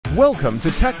Welcome to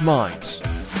TechMinds,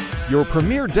 your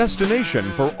premier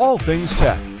destination for all things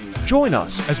tech. Join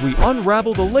us as we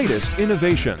unravel the latest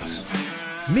innovations.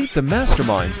 Meet the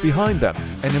masterminds behind them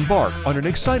and embark on an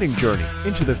exciting journey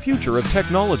into the future of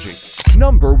technology.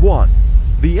 Number 1.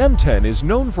 The M10 is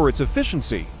known for its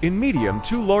efficiency in medium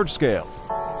to large scale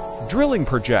drilling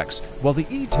projects, while the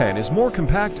E10 is more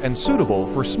compact and suitable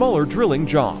for smaller drilling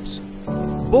jobs.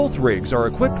 Both rigs are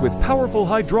equipped with powerful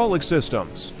hydraulic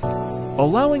systems,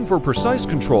 allowing for precise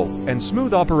control and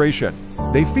smooth operation.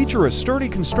 They feature a sturdy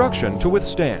construction to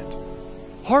withstand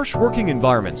harsh working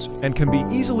environments and can be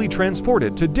easily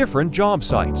transported to different job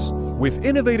sites with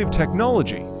innovative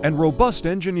technology and robust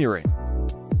engineering.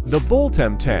 The Bolt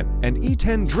M10 and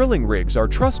E10 drilling rigs are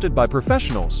trusted by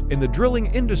professionals in the drilling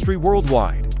industry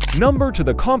worldwide. Number 2.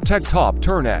 The Comptech Top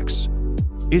Turn X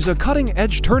is a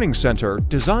cutting-edge turning center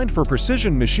designed for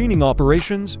precision machining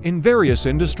operations in various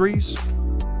industries,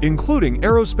 including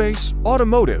aerospace,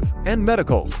 automotive, and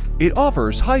medical. It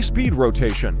offers high-speed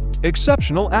rotation,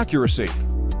 exceptional accuracy,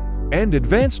 and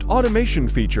advanced automation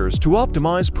features to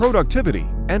optimize productivity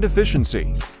and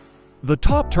efficiency. The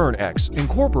Top Turn X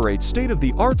incorporates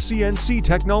state-of-the-art CNC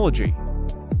technology,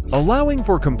 allowing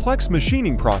for complex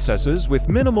machining processes with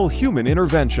minimal human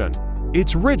intervention.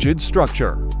 Its rigid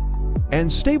structure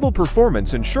and stable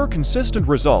performance ensure consistent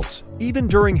results even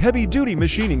during heavy-duty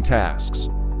machining tasks,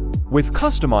 with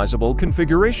customizable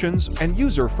configurations and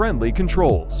user-friendly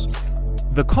controls.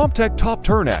 The Comptech Top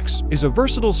Turn X is a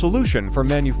versatile solution for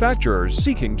manufacturers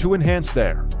seeking to enhance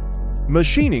their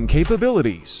machining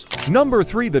capabilities. Number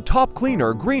 3. The Top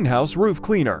Cleaner Greenhouse Roof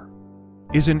Cleaner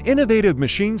is an innovative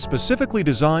machine specifically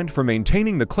designed for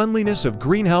maintaining the cleanliness of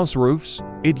greenhouse roofs.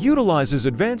 It utilizes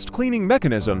advanced cleaning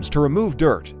mechanisms to remove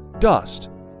dirt, dust,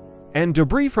 and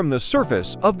debris from the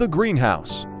surface of the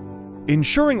greenhouse,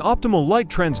 ensuring optimal light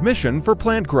transmission for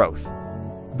plant growth.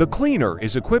 The cleaner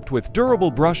is equipped with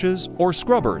durable brushes or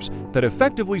scrubbers that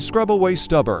effectively scrub away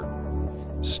stubborn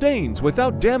stains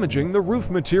without damaging the roof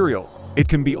material. It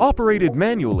can be operated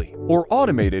manually or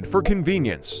automated for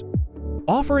convenience,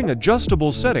 offering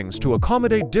adjustable settings to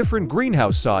accommodate different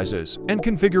greenhouse sizes and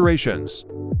configurations.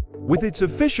 With its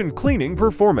efficient cleaning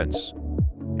performance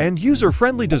and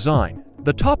user-friendly design,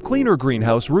 the Top Cleaner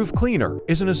Greenhouse Roof Cleaner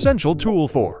is an essential tool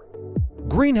for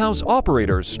greenhouse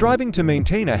operators striving to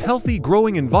maintain a healthy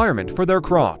growing environment for their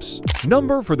crops.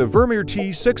 Number 4. The Vermeer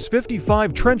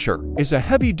T655 Trencher is a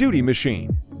heavy-duty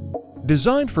machine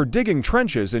designed for digging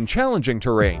trenches in challenging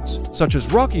terrains, such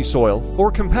as rocky soil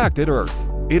or compacted earth.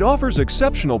 It offers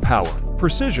exceptional power,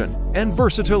 precision, and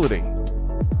versatility,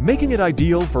 making it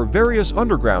ideal for various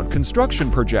underground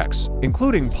construction projects,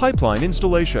 including pipeline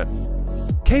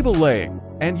installation, cable laying,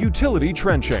 and utility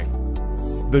trenching.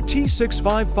 The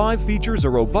T655 features a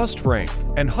robust frame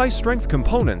and high-strength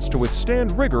components to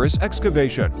withstand rigorous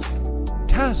excavation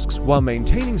tasks while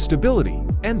maintaining stability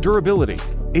and durability.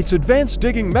 Its advanced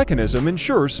digging mechanism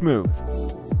ensures smooth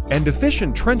and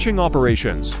efficient trenching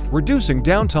operations, reducing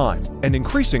downtime and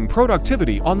increasing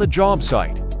productivity on the job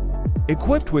site.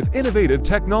 Equipped with innovative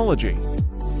technology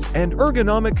and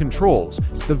ergonomic controls,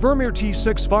 the Vermeer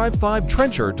T655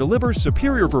 Trencher delivers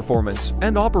superior performance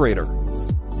and operator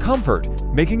comfort,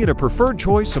 making it a preferred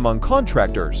choice among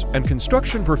contractors and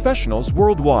construction professionals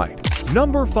worldwide.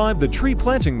 Number 5. The Tree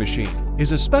Planting Machine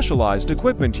is a specialized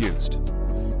equipment used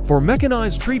for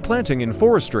mechanized tree planting in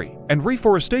forestry and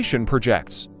reforestation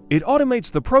projects. It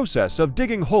automates the process of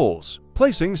digging holes,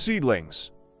 placing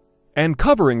seedlings, and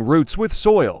covering roots with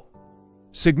soil,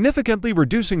 significantly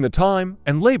reducing the time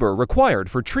and labor required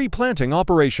for tree planting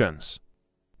operations.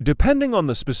 Depending on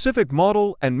the specific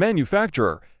model and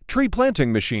manufacturer, tree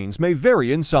planting machines may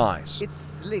vary in size,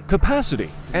 capacity,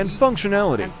 and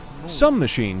functionality. Some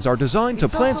machines are designed to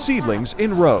plant seedlings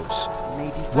in rows,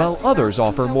 while others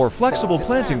offer more flexible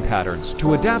planting patterns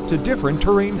to adapt to different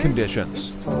terrain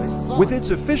conditions. With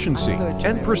its efficiency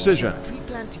and precision,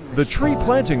 the tree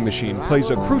planting machine plays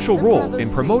a crucial role in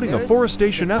promoting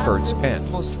afforestation efforts and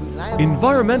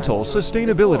environmental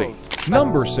sustainability.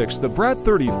 Number 6. The Brad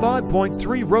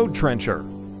 35.3 Road Trencher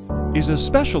is a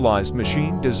specialized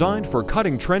machine designed for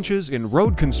cutting trenches in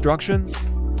road construction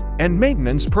and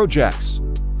maintenance projects.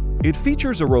 It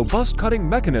features a robust cutting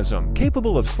mechanism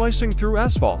capable of slicing through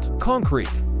asphalt, concrete,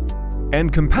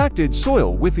 and compacted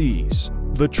soil with ease.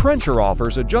 The trencher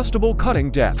offers adjustable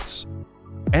cutting depths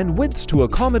and widths to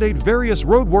accommodate various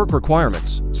roadwork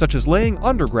requirements, such as laying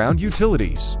underground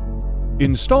utilities,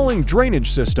 installing drainage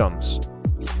systems,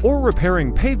 or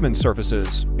repairing pavement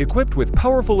surfaces equipped with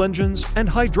powerful engines and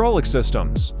hydraulic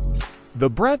systems. The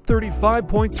Brad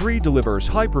 35.3 delivers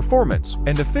high performance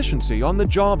and efficiency on the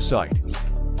job site,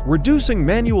 reducing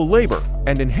manual labor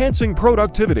and enhancing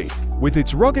productivity with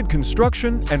its rugged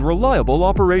construction and reliable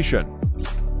operation.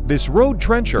 This road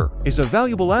trencher is a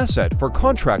valuable asset for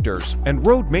contractors and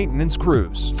road maintenance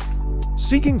crews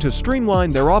seeking to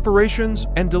streamline their operations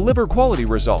and deliver quality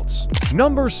results.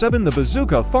 Number 7. The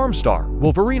Bazooka Farmstar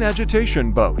Wolverine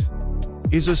Agitation Boat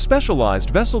is a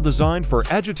specialized vessel designed for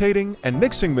agitating and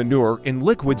mixing manure in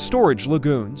liquid storage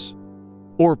lagoons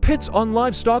or pits on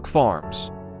livestock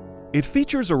farms. It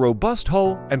features a robust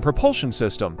hull and propulsion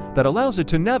system that allows it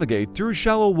to navigate through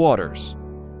shallow waters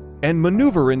and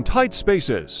maneuver in tight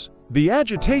spaces. The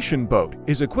agitation boat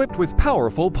is equipped with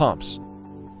powerful pumps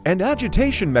and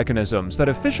agitation mechanisms that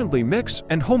efficiently mix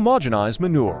and homogenize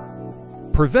manure,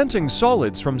 preventing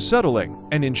solids from settling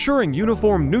and ensuring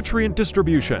uniform nutrient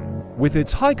distribution. With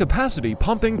its high-capacity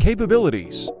pumping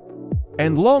capabilities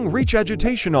and long-reach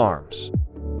agitation arms,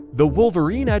 the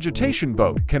Wolverine agitation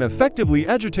boat can effectively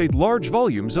agitate large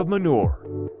volumes of manure,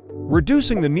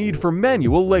 reducing the need for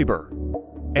manual labor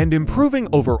and improving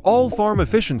overall farm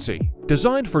efficiency.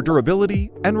 Designed for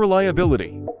durability and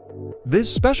reliability,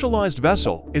 this specialized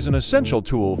vessel is an essential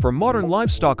tool for modern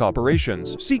livestock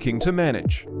operations seeking to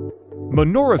manage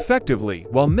manure effectively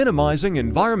while minimizing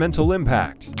environmental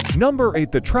impact. Number 8.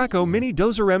 The Traco Mini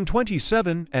Dozer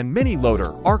M27 and Mini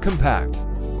Loader are compact,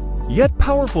 yet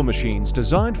powerful machines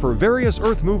designed for various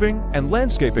earth-moving and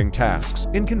landscaping tasks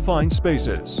in confined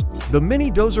spaces. The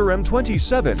Mini Dozer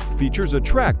M27 features a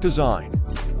track design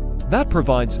that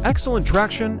provides excellent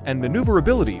traction and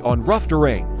maneuverability on rough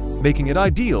terrain, making it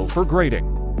ideal for grading,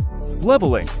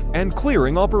 leveling, and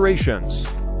clearing operations.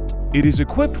 It is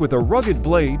equipped with a rugged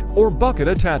blade or bucket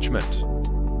attachment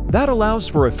that allows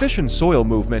for efficient soil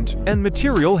movement and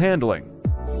material handling.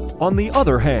 On the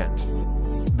other hand,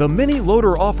 the Mini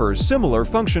Loader offers similar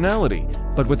functionality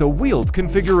but with a wheeled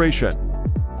configuration,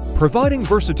 providing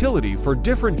versatility for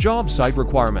different job site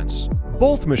requirements.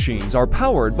 Both machines are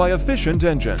powered by efficient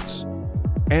engines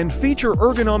and feature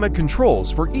ergonomic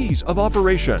controls for ease of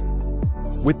operation.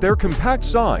 With their compact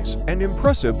size and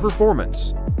impressive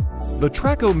performance, the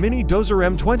Traco Mini Dozer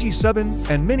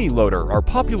M27 and Mini Loader are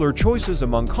popular choices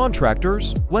among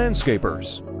contractors,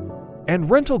 landscapers, and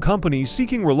rental companies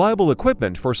seeking reliable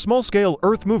equipment for small-scale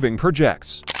earth-moving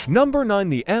projects. Number 9.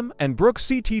 The M & Brook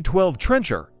CT12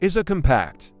 Trencher is a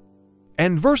compact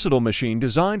and versatile machine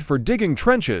designed for digging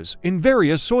trenches in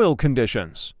various soil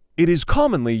conditions. It is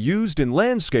commonly used in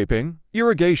landscaping,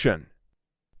 irrigation,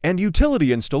 and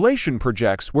utility installation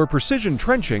projects where precision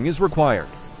trenching is required.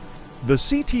 The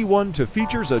CT12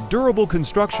 features a durable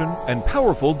construction and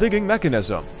powerful digging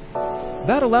mechanism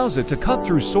that allows it to cut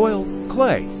through soil,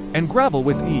 clay, and gravel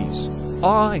with ease.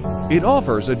 It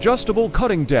offers adjustable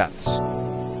cutting depths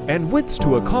and widths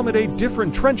to accommodate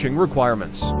different trenching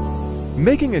requirements,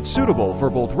 making it suitable for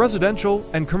both residential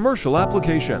and commercial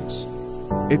applications.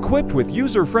 Equipped with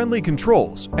user-friendly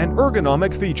controls and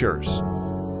ergonomic features,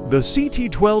 the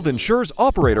CT12 ensures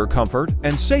operator comfort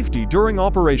and safety during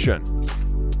operation.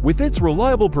 With its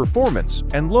reliable performance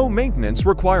and low maintenance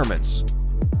requirements,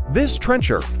 this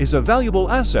trencher is a valuable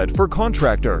asset for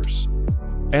contractors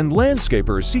and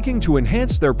landscapers seeking to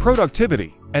enhance their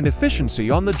productivity and efficiency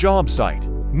on the job site.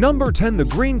 Number 10. The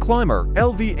Green Climber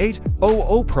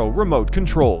LV800 Pro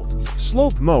Remote-Controlled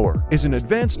Slope Mower is an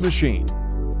advanced machine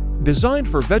designed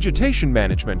for vegetation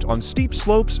management on steep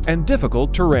slopes and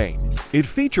difficult terrain. It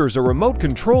features a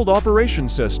remote-controlled operation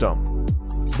system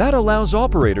that allows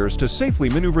operators to safely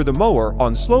maneuver the mower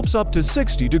on slopes up to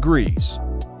 60 degrees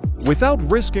without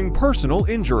risking personal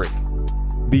injury.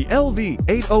 The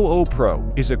LV800 Pro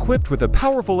is equipped with a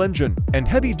powerful engine and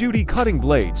heavy-duty cutting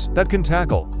blades that can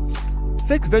tackle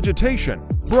thick vegetation,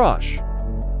 brush,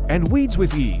 and weeds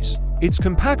with ease. Its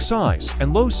compact size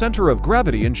and low center of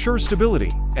gravity ensure stability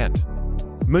and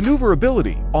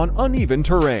maneuverability on uneven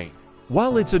terrain,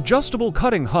 while its adjustable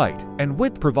cutting height and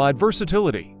width provide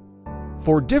versatility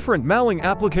for different mowing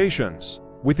applications.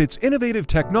 With its innovative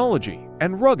technology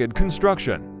and rugged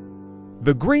construction,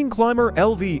 the Green Climber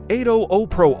LV800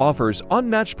 Pro offers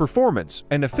unmatched performance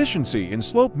and efficiency in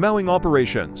slope mowing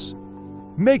operations,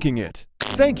 making it.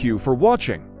 Thank you for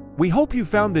watching. We hope you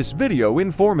found this video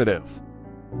informative.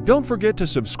 Don't forget to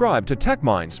subscribe to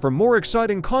TechMinds for more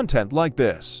exciting content like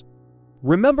this.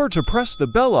 Remember to press the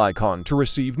bell icon to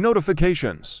receive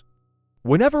notifications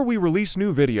whenever we release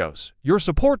new videos. Your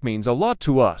support means a lot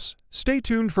to us. Stay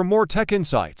tuned for more tech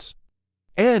insights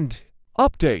and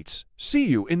updates. See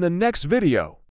you in the next video.